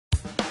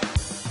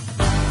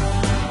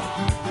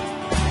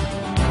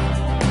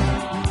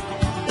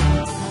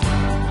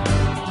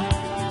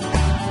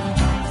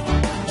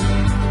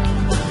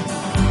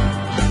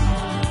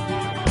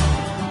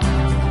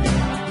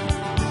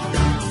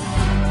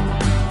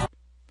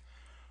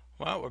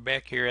Well, we're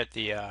back here at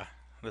the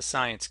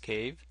science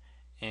cave,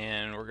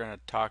 and we're going to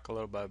talk a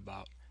little bit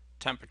about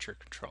temperature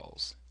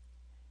controls.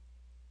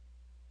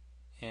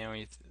 And when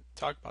you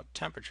talk about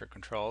temperature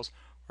controls,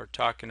 we're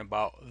talking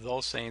about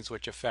those things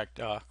which affect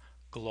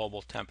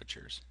global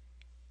temperatures.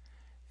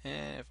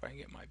 And if I can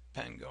get my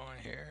pen going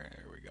here,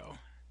 there we go.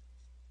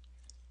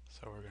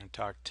 So we're going to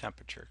talk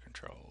temperature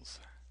controls.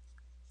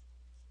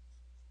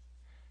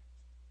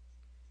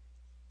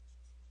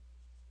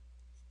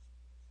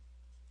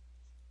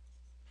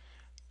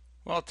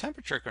 Well,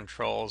 temperature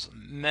controls,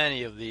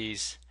 many of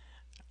these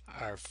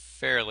are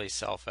fairly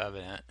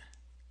self-evident,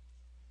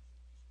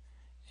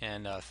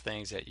 and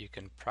things that you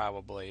can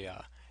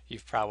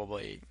you've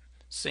probably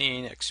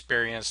seen,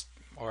 experienced,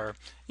 or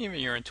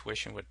even your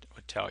intuition would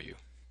tell you.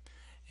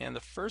 And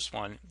the first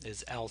one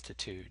is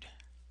altitude.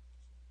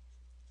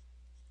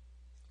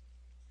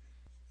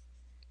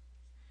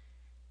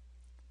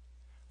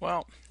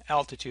 Well,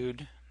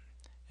 altitude,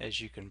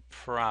 as you can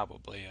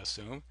probably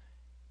assume,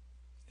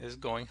 is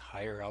going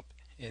higher up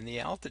in the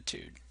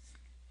altitude,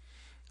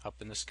 up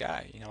in the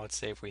sky. Let's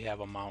say if we have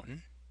a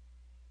mountain,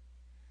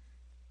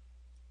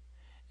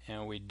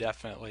 and we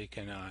definitely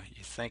can,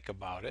 you think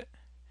about it,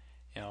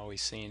 we've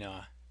seen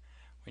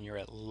when you're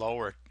at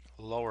lower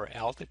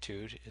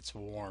altitude, it's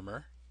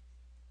warmer,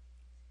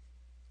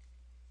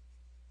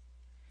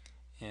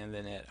 and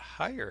then at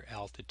higher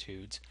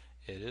altitudes,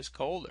 it is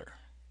colder.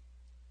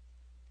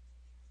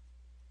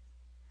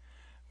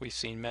 We've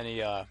seen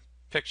many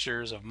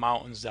pictures of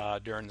mountains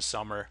during the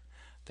summer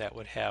that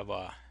would have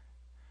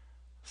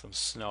some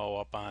snow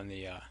up on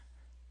the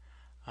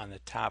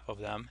top of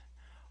them,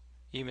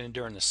 even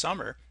during the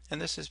summer.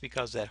 And this is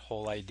because that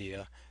whole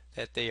idea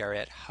that they are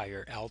at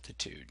higher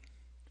altitude,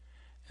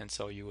 and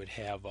so you would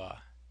have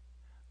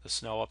the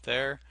snow up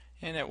there,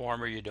 and at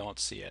warmer you don't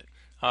see it.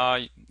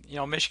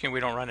 Michigan, we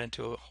don't run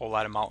into a whole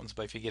lot of mountains,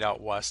 but if you get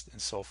out west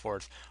and so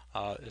forth,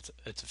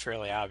 it's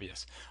fairly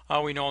obvious.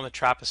 We know in the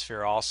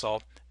troposphere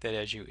also that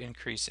as you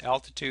increase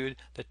altitude,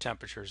 the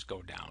temperatures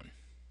go down.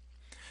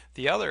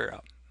 The other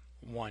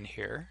one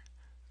here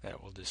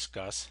that we'll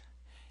discuss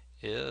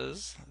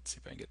is, let's see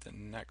if I can get the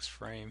next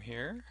frame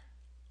here.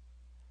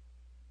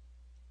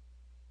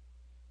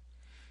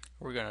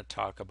 We're going to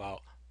talk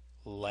about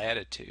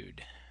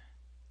latitude.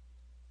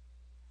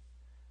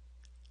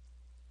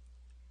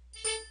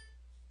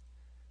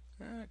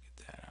 Get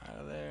that out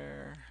of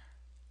there.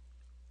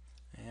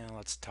 And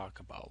let's talk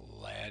about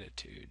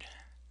latitude.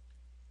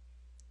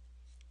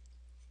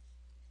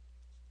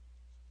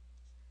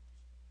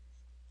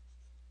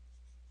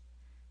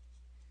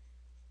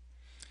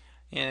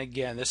 And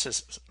again, this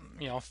is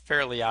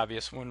fairly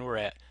obvious when we're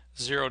at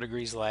 0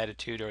 degrees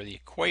latitude or the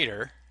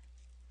equator.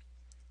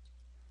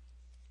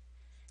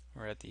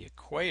 We're at the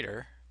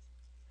equator.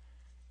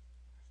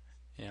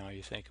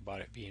 You think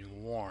about it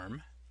being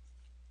warm.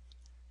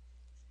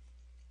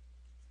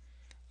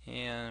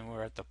 And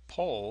we're at the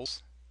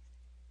poles.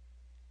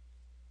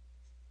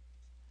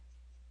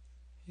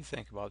 You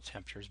think about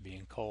temperatures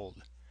being cold.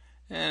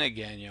 And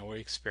again, we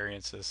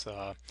experience this.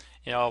 A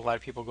lot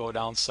of people go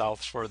down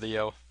south for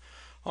the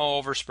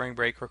over spring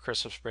break or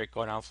Christmas break,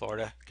 go down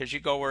Florida, because you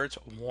go where it's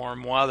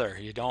warm weather.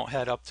 You don't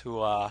head up to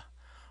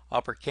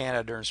upper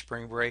Canada during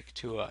spring break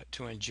to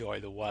enjoy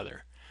the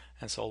weather.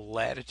 And so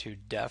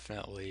latitude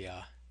definitely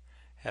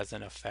has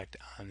an effect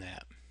on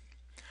that.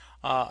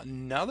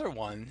 Another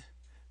one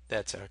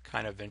that's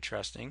kind of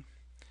interesting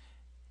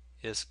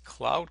is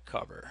cloud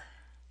cover.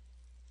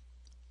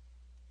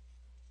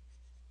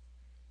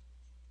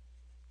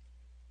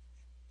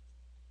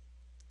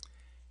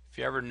 If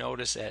you ever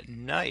notice at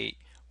night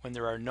when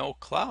there are no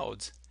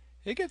clouds,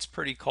 it gets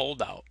pretty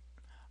cold out.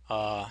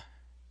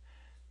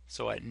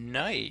 So at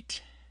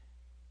night,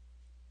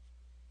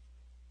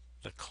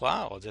 the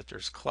clouds, if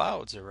there's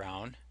clouds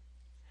around,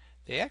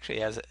 they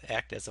actually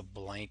act as a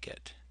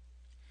blanket.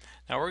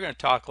 Now we're going to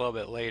talk a little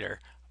bit later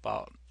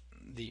about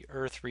the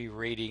Earth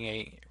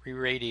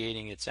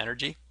re-radiating its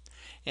energy.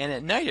 And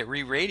at night it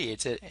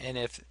re-radiates it, and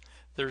if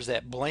there's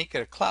that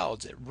blanket of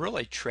clouds, it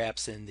really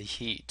traps in the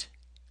heat.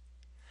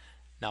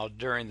 Now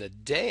during the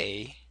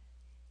day,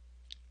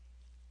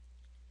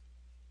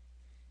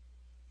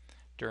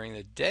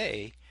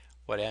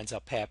 what ends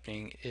up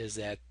happening is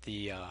that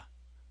the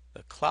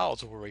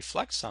clouds will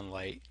reflect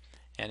sunlight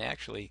and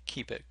actually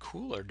keep it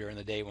cooler during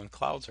the day when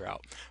clouds are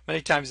out. Many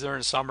times during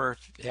the summer,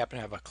 if you happen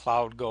to have a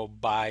cloud go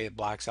by, it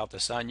blocks out the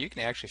sun, you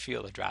can actually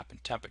feel the drop in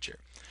temperature.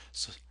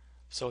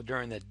 So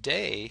during the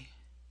day,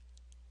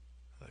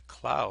 the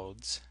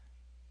clouds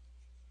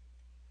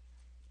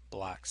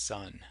block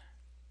sun.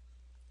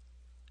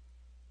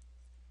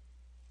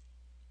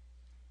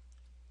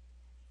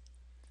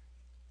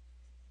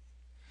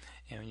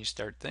 And when you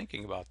start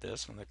thinking about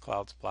this, when the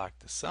clouds block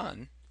the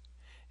sun,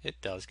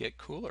 it does get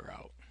cooler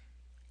out.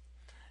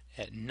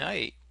 At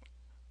night,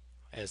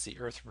 as the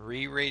Earth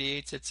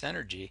re-radiates its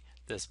energy,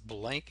 this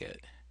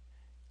blanket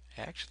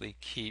actually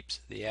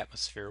keeps the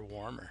atmosphere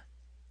warmer.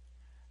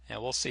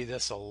 And we'll see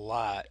this a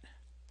lot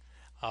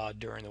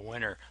during the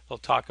winter. They'll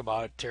talk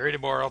about it. Terry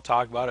DeBoer will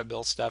talk about it.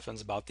 Bill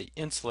Steffens about the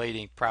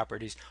insulating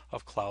properties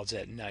of clouds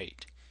at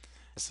night.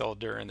 So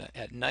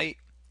at night,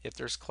 if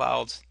there's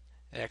clouds,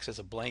 it acts as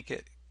a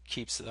blanket,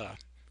 keeps the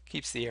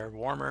air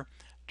warmer.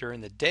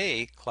 During the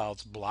day,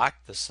 clouds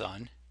block the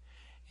sun,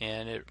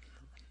 and it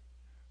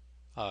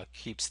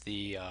keeps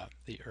the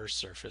Earth's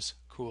surface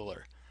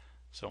cooler.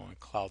 So when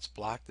clouds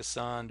block the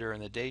sun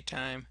during the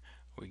daytime,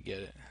 we get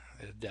it.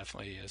 It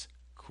definitely is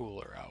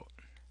cooler out.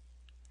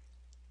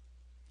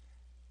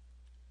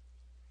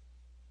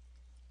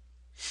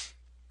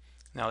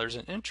 Now there's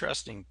an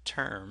interesting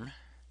term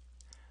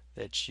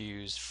that's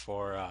used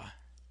for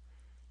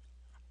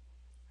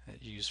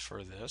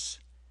this,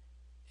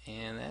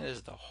 and that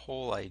is the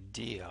whole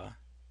idea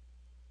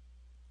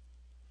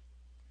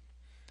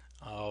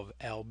of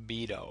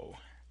albedo.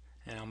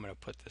 And I'm going to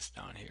put this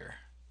down here.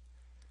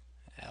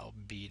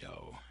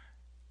 Albedo.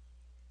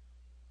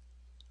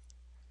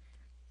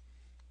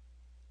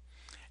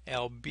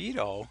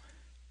 Albedo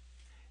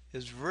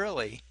is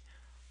really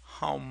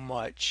how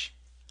much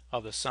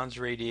of the sun's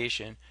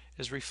radiation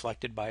is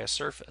reflected by a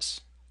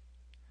surface.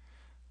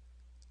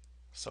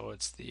 So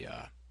it's the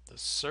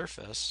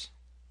surface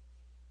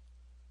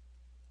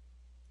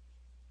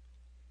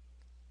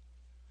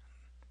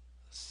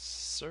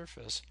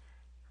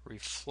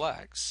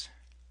reflects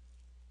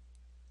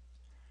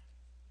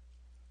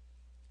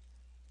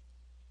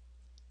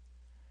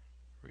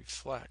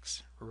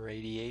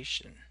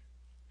radiation.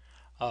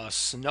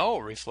 Snow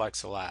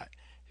reflects a lot.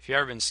 If you've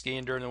ever been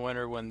skiing during the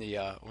winter when the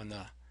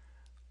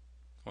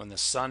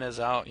sun is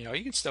out,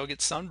 you can still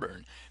get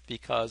sunburn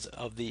because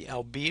of the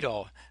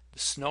albedo. The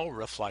snow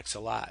reflects a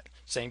lot.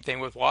 Same thing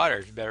with water.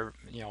 If you're better,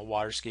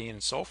 water skiing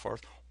and so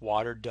forth.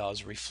 Water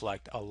does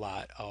reflect a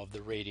lot of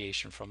the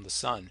radiation from the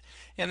sun,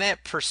 and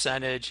that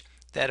percentage,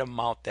 that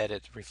amount that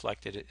it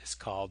reflected, is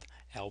called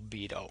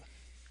albedo.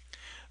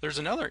 There's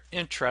another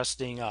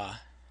interesting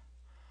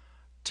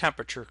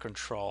temperature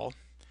control,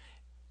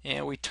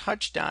 and we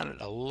touched on it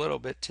a little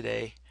bit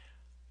today,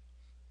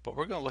 but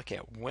we're going to look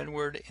at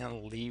windward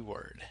and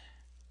leeward.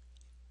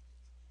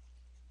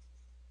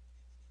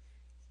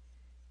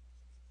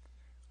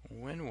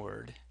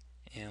 Windward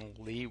and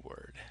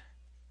leeward.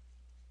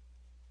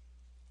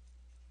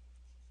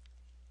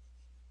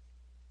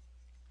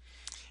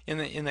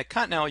 In the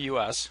continental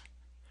U.S.,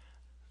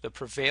 the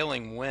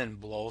prevailing wind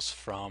blows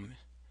from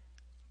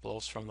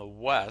the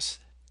west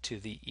to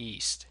the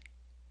east.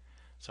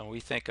 So when we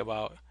think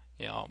about,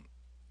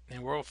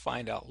 and we'll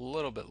find out a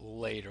little bit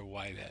later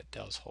why that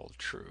does hold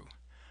true,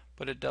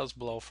 but it does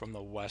blow from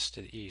the west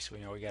to the east. We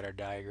know we got our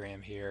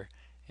diagram here,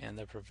 and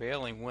the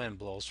prevailing wind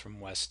blows from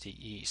west to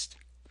east.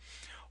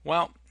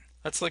 Well,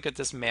 let's look at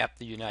this map of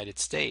the United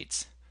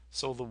States.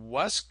 So the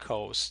west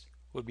coast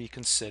would be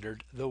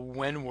considered the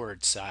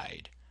windward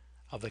side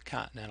of the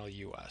continental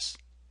U.S.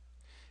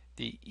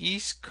 The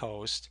east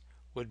coast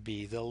would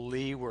be the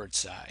leeward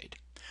side.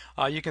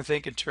 You can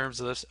think in terms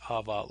of this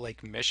of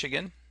Lake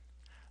Michigan.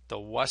 The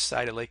west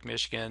side of Lake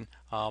Michigan,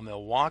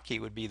 Milwaukee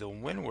would be the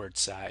windward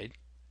side,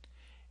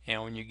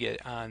 and when you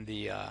get on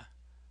the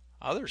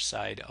other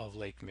side of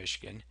Lake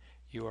Michigan,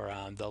 you are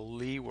on the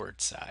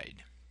leeward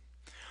side.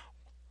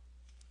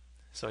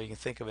 So you can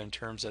think of it in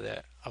terms of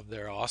that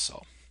there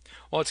also.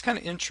 Well, it's kind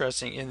of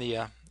interesting in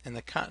the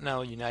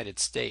continental United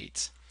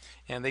States,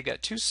 and they've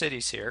got two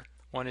cities here.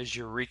 One is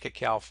Eureka,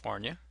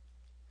 California,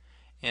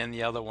 and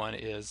the other one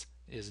is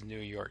New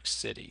York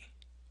City.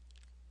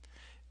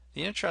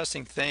 The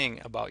interesting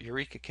thing about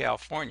Eureka,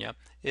 California,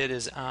 it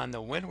is on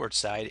the windward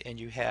side, and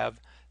you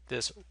have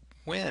this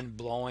wind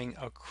blowing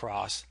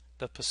across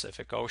the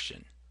Pacific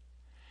Ocean.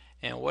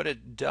 And what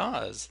it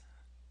does,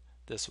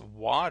 this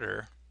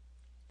water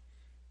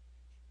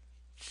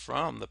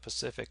from the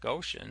Pacific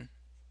Ocean,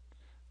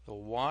 the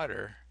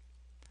water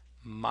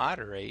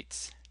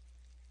moderates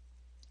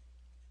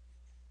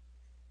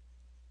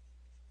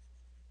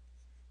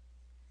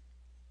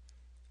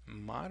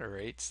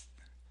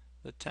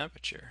the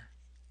temperature.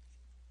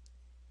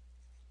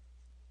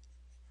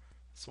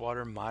 This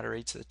water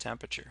moderates the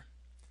temperature.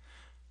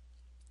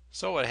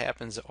 So what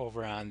happens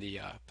over on the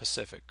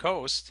Pacific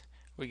coast,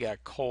 we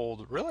got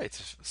cold, really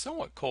it's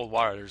somewhat cold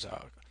water. There's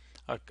a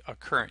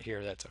current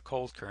here that's a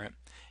cold current,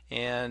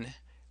 and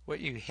what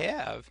you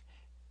have,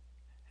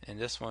 and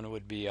this one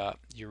would be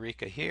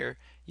Eureka here,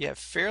 you have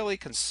fairly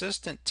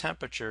consistent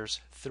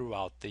temperatures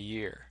throughout the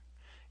year.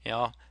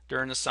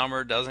 During the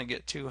summer it doesn't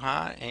get too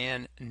hot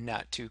and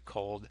not too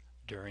cold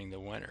during the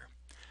winter.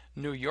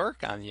 New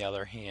York, on the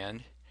other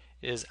hand,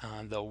 is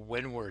on the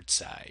windward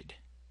side.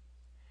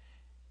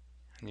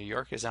 New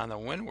York is on the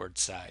windward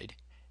side,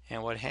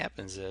 and what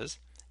happens is,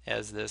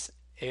 as this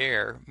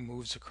air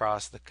moves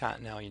across the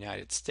continental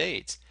United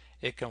States,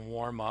 it can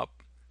warm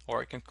up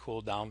or it can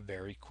cool down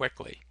very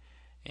quickly.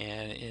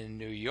 And in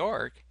New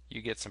York,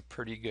 you get some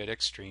pretty good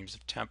extremes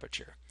of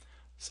temperature.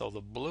 So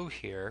the blue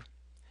here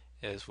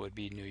would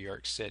be New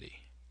York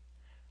City.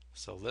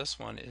 So this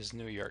one is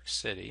New York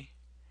City,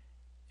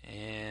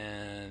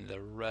 and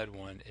the red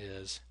one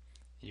is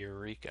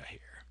Eureka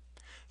here.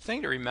 The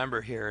thing to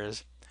remember here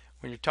is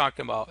when you're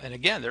talking about, and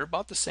again, they're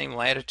about the same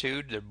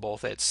latitude, they're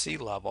both at sea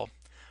level.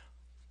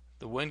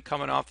 The wind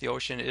coming off the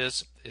ocean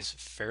is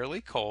fairly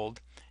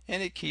cold,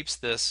 and it keeps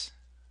this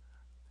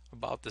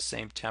about the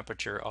same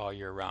temperature all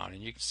year round.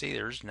 And you can see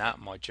there's not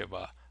much of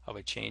a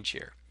change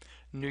here.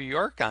 New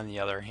York, on the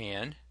other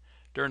hand,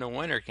 during the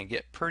winter can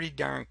get pretty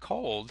darn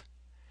cold,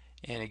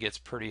 and it gets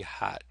pretty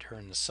hot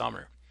during the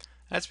summer.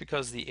 That's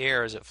because the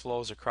air, as it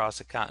flows across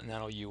the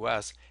continental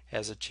U.S.,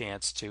 has a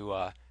chance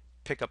to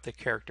pick up the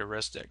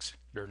characteristics.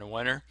 During the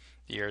winter,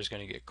 the air is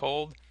going to get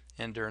cold,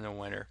 and during the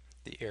winter,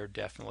 the air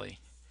definitely,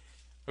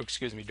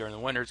 during the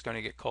winter it's going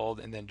to get cold,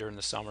 and then during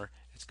the summer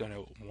it's going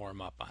to warm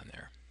up on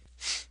there.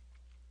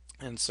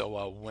 And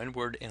so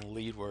windward and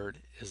leadward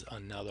is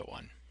another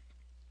one.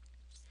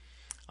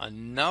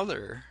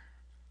 Another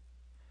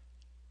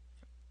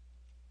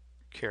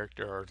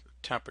character or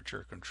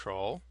temperature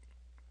control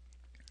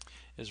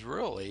is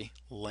really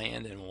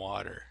land and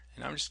water.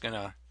 And I'm just going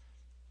to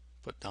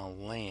put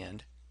down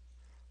land.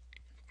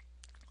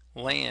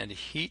 Land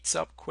heats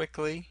up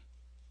quickly,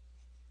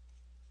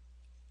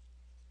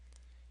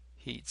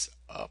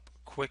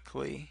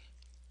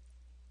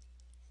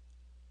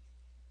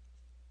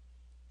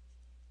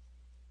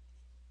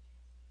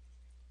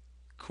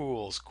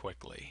 cools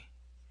quickly.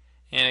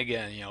 And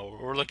again,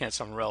 we're looking at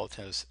some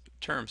relative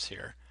terms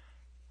here.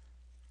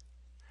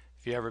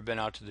 If you've ever been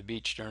out to the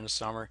beach during the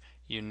summer,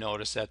 you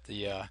notice that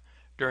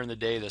during the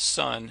day, the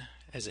sun,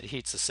 as it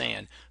heats the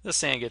sand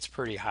gets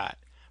pretty hot.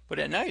 But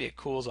at night, it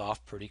cools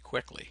off pretty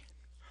quickly.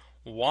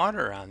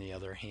 Water, on the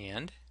other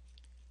hand,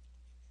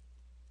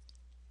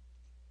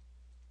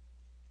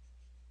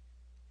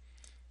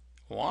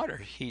 water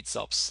heats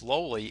up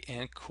slowly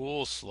and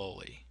cools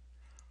slowly.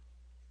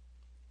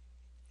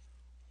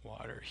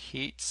 Water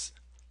heats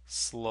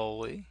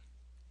slowly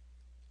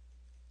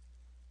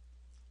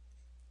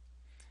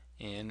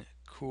and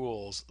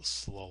cools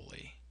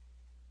slowly.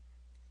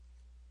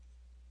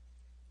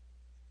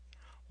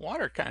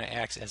 Water kind of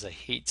acts as a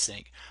heat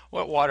sink.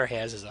 What water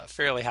has is a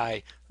fairly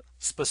high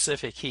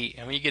specific heat,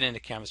 and when you get into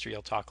chemistry,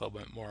 you'll talk a little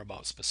bit more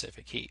about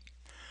specific heat.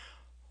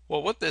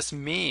 Well, what this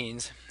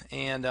means,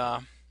 and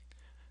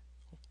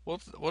we're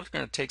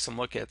going to take some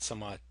look at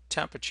some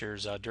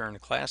temperatures during the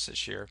class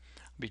this year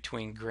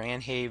between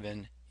Grand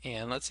Haven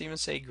and let's even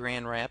say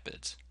Grand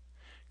Rapids.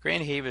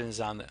 Grand Haven is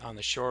on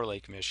the shore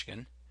Lake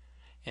Michigan,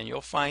 and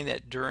you'll find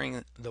that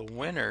during the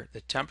winter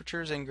the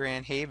temperatures in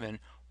Grand Haven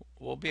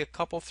will be a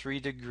couple 3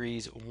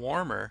 degrees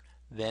warmer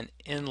than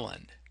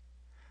inland,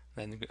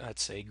 than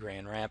let's say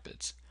Grand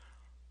Rapids.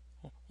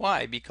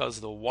 Why? Because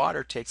the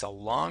water takes a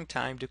long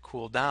time to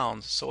cool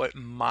down, so it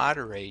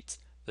moderates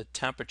the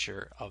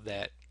temperature of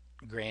that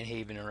Grand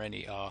Haven or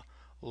any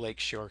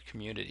lakeshore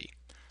community.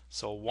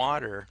 So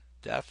water,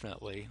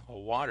 definitely,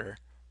 water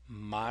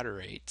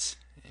moderates,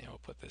 and we'll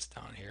put this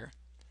down here,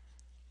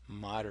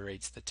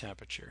 moderates the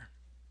temperature.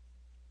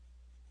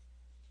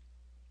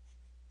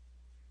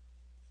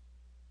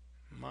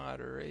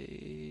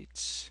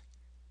 Moderates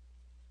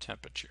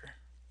temperature.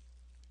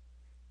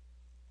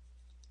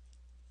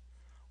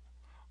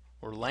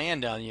 Or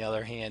land, on the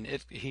other hand,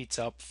 it heats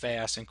up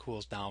fast and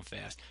cools down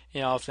fast.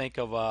 Think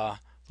of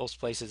those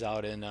places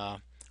out in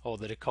the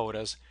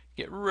Dakotas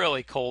get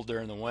really cold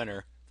during the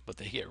winter, but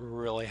they get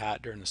really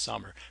hot during the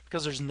summer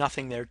because there's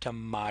nothing there to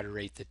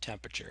moderate the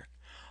temperature.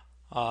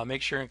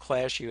 Make sure in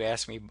class you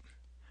ask me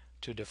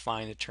to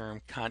define the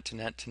term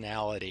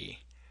continentality,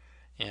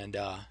 and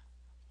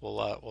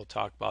we'll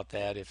talk about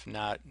that. If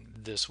not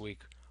this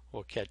week,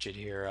 we'll catch it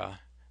here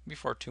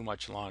before too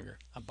much longer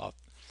about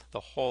the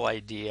whole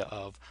idea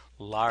of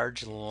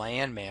large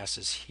land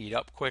masses heat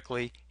up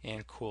quickly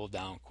and cool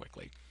down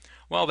quickly.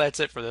 Well, that's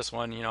it for this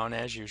one, and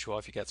as usual,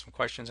 if you got some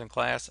questions in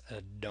class,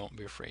 don't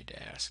be afraid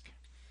to ask.